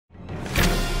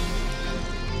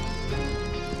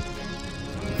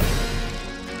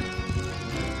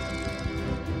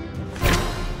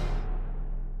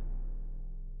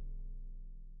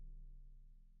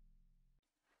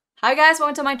Hi guys,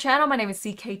 welcome to my channel. My name is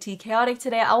CKT Chaotic.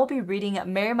 Today I will be reading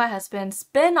Marry My Husband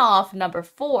spin-off number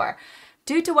 4.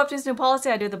 Due to Webtoon's new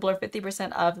policy, I do the blur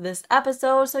 50% of this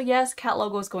episode. So yes, cat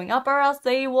logo is going up or else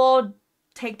they will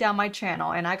take down my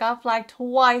channel. And I got flagged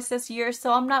twice this year,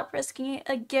 so I'm not risking it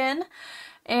again.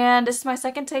 And this is my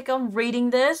second take on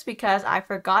reading this because I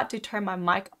forgot to turn my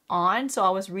mic on. So I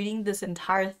was reading this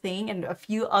entire thing and a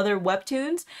few other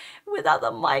webtoons without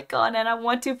the mic on, and I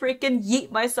want to freaking yeet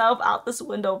myself out this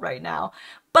window right now.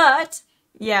 But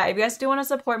yeah, if you guys do want to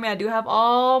support me, I do have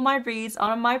all my reads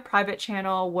on my private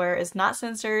channel where it's not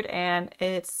censored and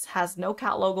it has no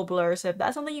cat logo blur. So if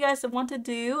that's something you guys want to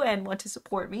do and want to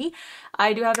support me,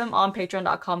 I do have them on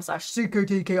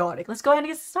patreon.com/CKTchaotic. Let's go ahead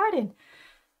and get started.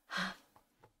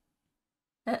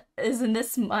 Isn't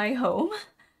this my home?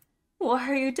 Why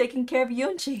are you taking care of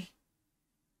Yunji?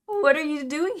 What are you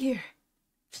doing here?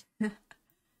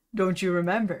 Don't you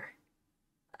remember?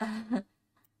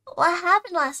 What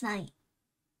happened last night?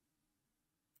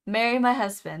 Marry My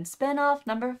Husband, spin-off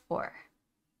number 4.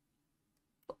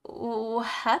 What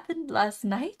happened last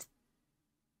night?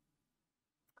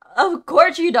 Of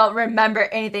course you don't remember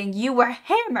anything. You were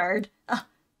hammered.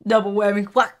 Double whammy.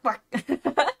 Whack, whack.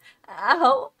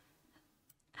 Ow.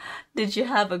 Did you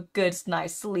have a good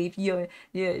night's sleep,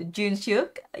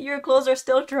 Jun-suk? Your clothes are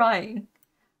still drying.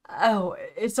 Oh,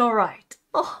 it's alright.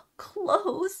 Oh,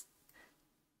 clothes.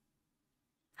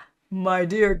 My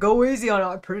dear, go easy on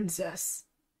our princess.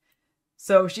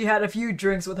 So she had a few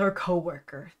drinks with her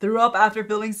coworker, threw up after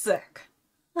feeling sick,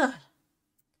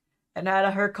 and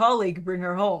had her colleague bring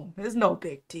her home. It's no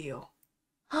big deal.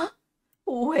 Huh?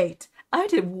 Wait, I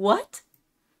did what?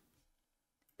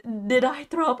 Did I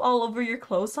throw up all over your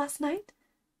clothes last night?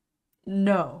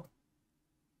 No.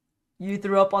 You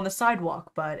threw up on the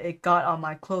sidewalk, but it got on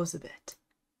my clothes a bit.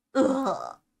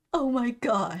 Ugh. Oh my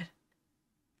god.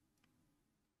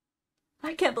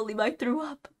 I can't believe I threw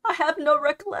up. I have no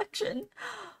recollection.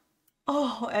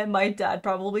 Oh, and my dad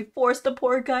probably forced the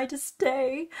poor guy to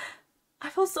stay. I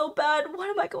feel so bad.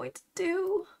 What am I going to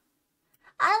do?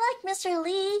 I like Mr.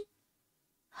 Lee.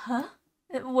 Huh?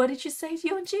 What did you say,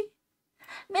 Yeonji?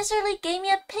 Mr. Lee gave me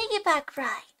a piggyback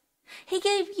ride. He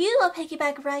gave you a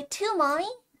piggyback ride too, Mommy.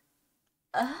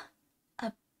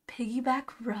 A piggyback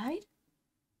ride?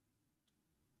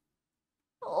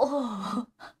 Oh,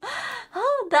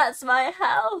 that's my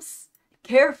house.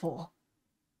 Careful.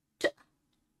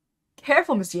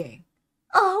 Careful, Miss Yang.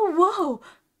 Oh,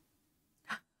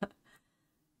 whoa.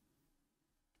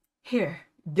 Here,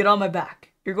 get on my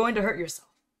back. You're going to hurt yourself.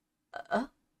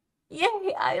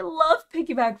 Yay, I love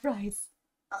piggyback rides.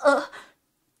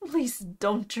 Please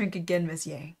don't drink again, Miss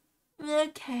Yang.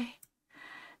 Okay.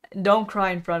 Don't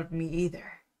cry in front of me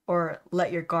either, or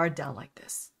let your guard down like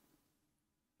this.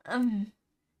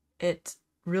 It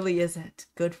really isn't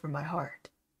good for my heart.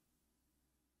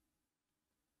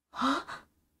 Huh?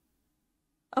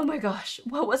 Oh my gosh,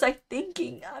 what was I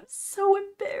thinking? I'm so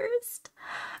embarrassed.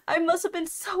 I must have been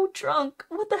so drunk.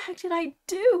 What the heck did I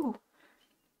do?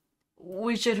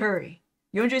 We should hurry.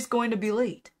 Yeonji's going to be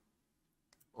late.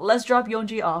 Let's drop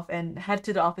Yeonji off and head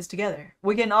to the office together.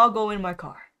 We can all go in my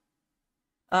car.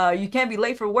 You can't be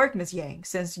late for work, Miss Yang,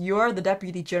 since you're the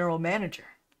deputy general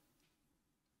manager.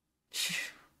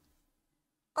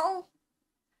 Oh.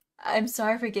 I'm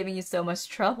sorry for giving you so much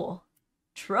trouble.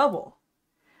 Trouble?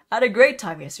 I had a great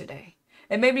time yesterday.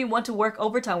 It made me want to work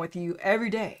overtime with you every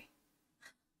day.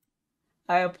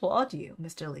 I applaud you,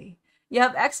 Mr. Lee. You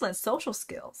have excellent social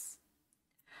skills.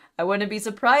 I wouldn't be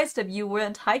surprised if you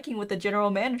went hiking with the general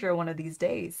manager one of these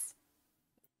days.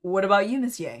 What about you,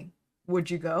 Miss Yang? Would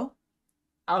you go?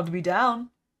 I'll be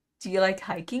down. Do you like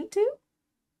hiking too?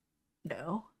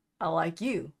 No, I like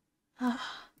you.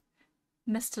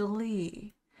 Mr.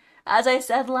 Lee, as I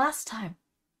said last time,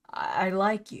 I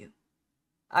like you.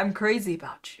 I'm crazy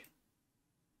about you.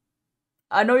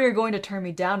 I know you're going to turn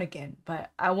me down again,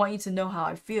 but I want you to know how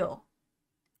I feel.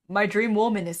 My dream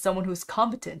woman is someone who's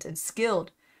competent and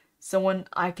skilled, someone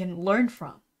I can learn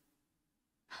from.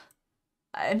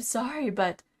 I'm sorry,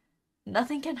 but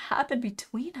nothing can happen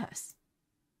between us.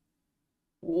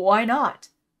 Why not?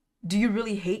 Do you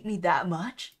really hate me that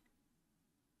much?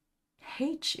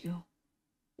 Hate you?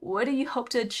 What do you hope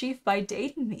to achieve by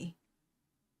dating me?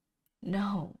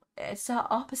 No, it's the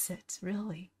opposite,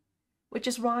 really, which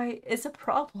is why it's a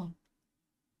problem.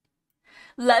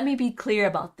 Let me be clear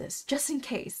about this, just in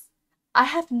case. I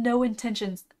have no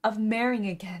intentions of marrying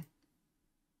again.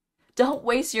 Don't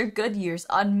waste your good years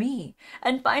on me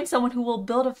and find someone who will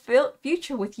build a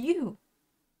future with you.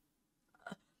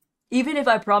 Even if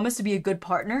I promise to be a good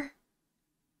partner?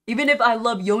 Even if I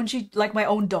love Yeonji like my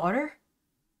own daughter?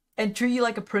 And treat you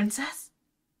like a princess?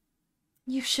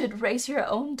 You should raise your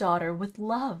own daughter with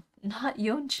love, not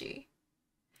Yeonji.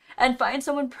 And find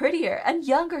someone prettier and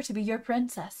younger to be your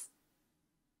princess.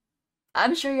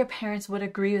 I'm sure your parents would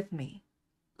agree with me.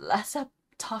 Let's stop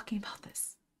talking about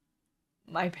this.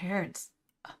 My parents.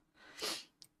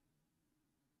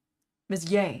 Miss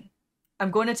Yang,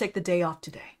 I'm going to take the day off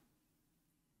today.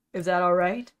 Is that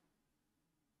alright?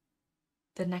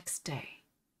 The next day.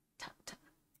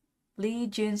 Lee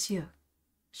Jun-soo.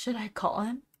 Should I call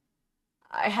him?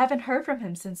 I haven't heard from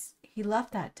him since he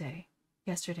left that day,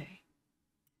 yesterday.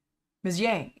 Miss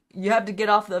Yang, you have to get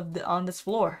off on this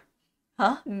floor.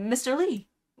 Huh? Mr. Lee,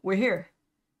 we're here.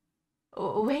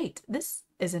 Wait, this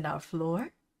isn't our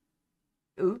floor.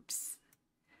 Oops.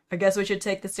 I guess we should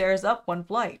take the stairs up one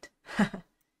flight.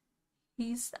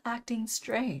 He's acting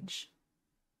strange.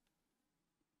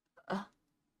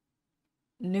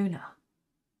 Nuna.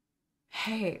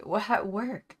 Hey, we're at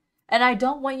work. And I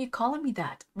don't want you calling me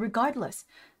that, regardless.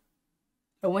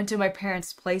 I went to my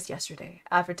parents' place yesterday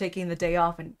after taking the day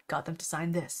off and got them to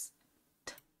sign this.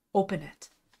 Open it.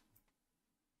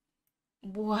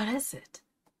 What is it?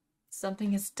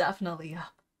 Something is definitely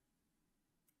up.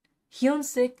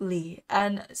 Hyun-sik Lee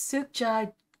and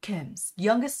Sukja Kim's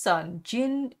youngest son,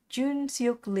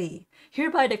 Jun-seok Lee,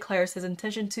 hereby declares his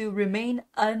intention to remain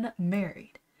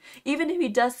unmarried. Even if he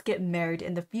does get married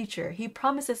in the future, he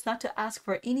promises not to ask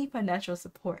for any financial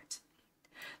support.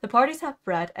 The parties have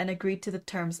read and agreed to the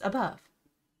terms above.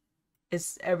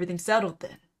 Is everything settled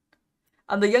then?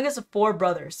 I'm the youngest of 4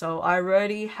 brothers, so I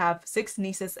already have 6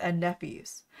 nieces and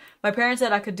nephews. My parents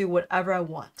said I could do whatever I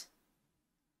want.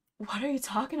 What are you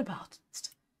talking about?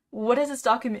 What does this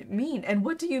document mean? And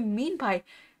what do you mean by,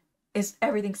 is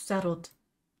everything settled?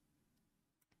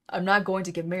 I'm not going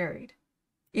to get married.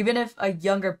 Even if a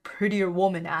younger, prettier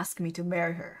woman asks me to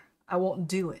marry her, I won't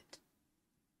do it.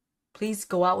 Please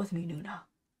go out with me, Nuna.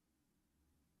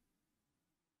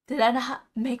 Did I not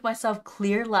make myself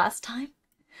clear last time?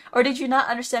 Or did you not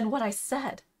understand what I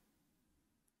said?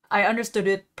 I understood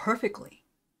it perfectly.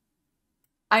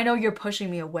 I know you're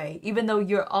pushing me away, even though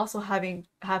you're also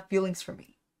have feelings for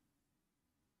me.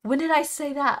 When did I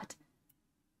say that?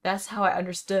 That's how I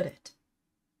understood it.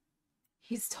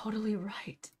 He's totally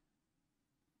right.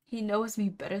 He knows me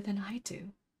better than I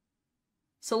do.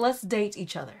 So let's date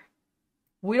each other.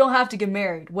 We don't have to get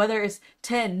married, whether it's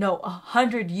 10, no,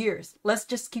 100 years. Let's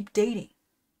just keep dating.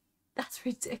 That's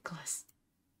ridiculous.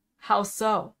 How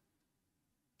so?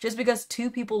 Just because 2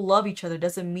 people love each other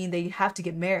doesn't mean they have to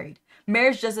get married.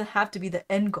 Marriage doesn't have to be the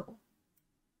end goal.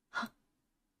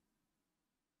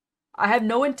 I have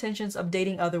no intentions of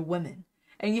dating other women,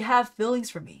 and you have feelings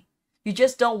for me. You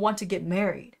just don't want to get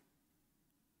married.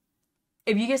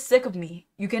 If you get sick of me,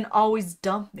 you can always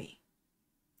dump me.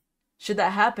 Should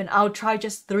that happen, I'll try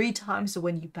just 3 times to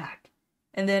win you back,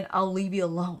 and then I'll leave you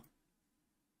alone.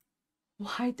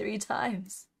 Why 3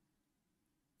 times?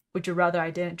 Would you rather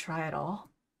I didn't try at all?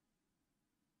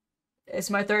 It's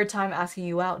my 3rd time asking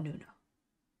you out, Nuna.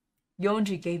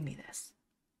 Yeonji gave me this.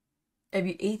 If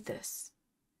you eat this,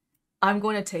 I'm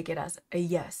going to take it as a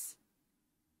yes.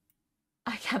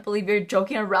 I can't believe you're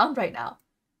joking around right now.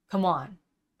 Come on,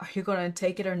 are you going to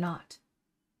take it or not?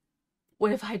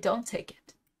 What if I don't take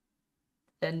it?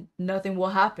 Then nothing will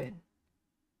happen,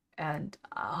 and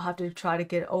I'll have to try to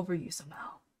get over you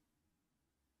somehow.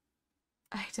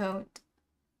 I don't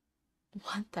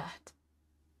want that.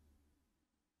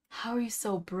 How are you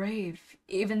so brave,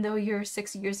 even though you're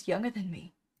 6 years younger than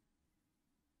me?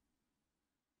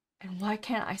 And why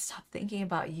can't I stop thinking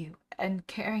about you and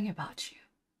caring about you?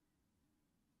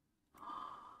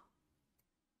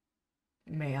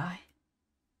 May I?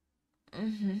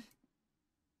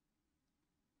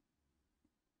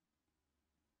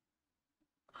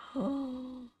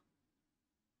 Oh.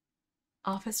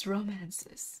 Office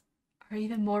romances are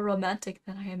even more romantic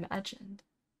than I imagined.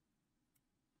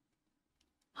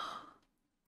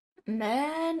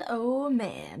 Man, oh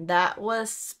man, that was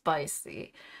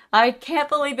spicy. I can't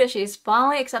believe it. She's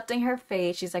finally accepting her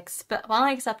fate. She's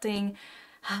finally accepting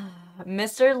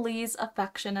Mr. Lee's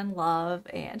affection and love,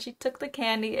 and she took the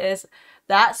candy.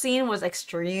 That scene was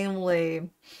extremely,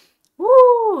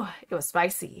 woo, it was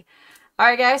spicy.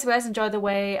 Alright guys, if you guys enjoyed the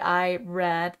way I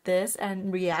read this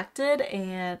and reacted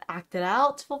and acted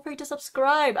out, feel free to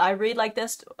subscribe. I read like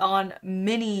this on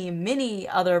many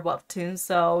other webtoons,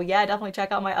 so yeah, definitely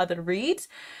check out my other reads.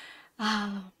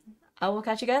 I will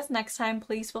catch you guys next time.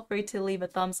 Please feel free to leave a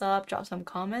thumbs up, drop some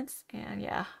comments, and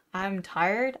yeah, I'm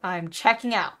tired. I'm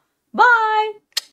checking out. Bye!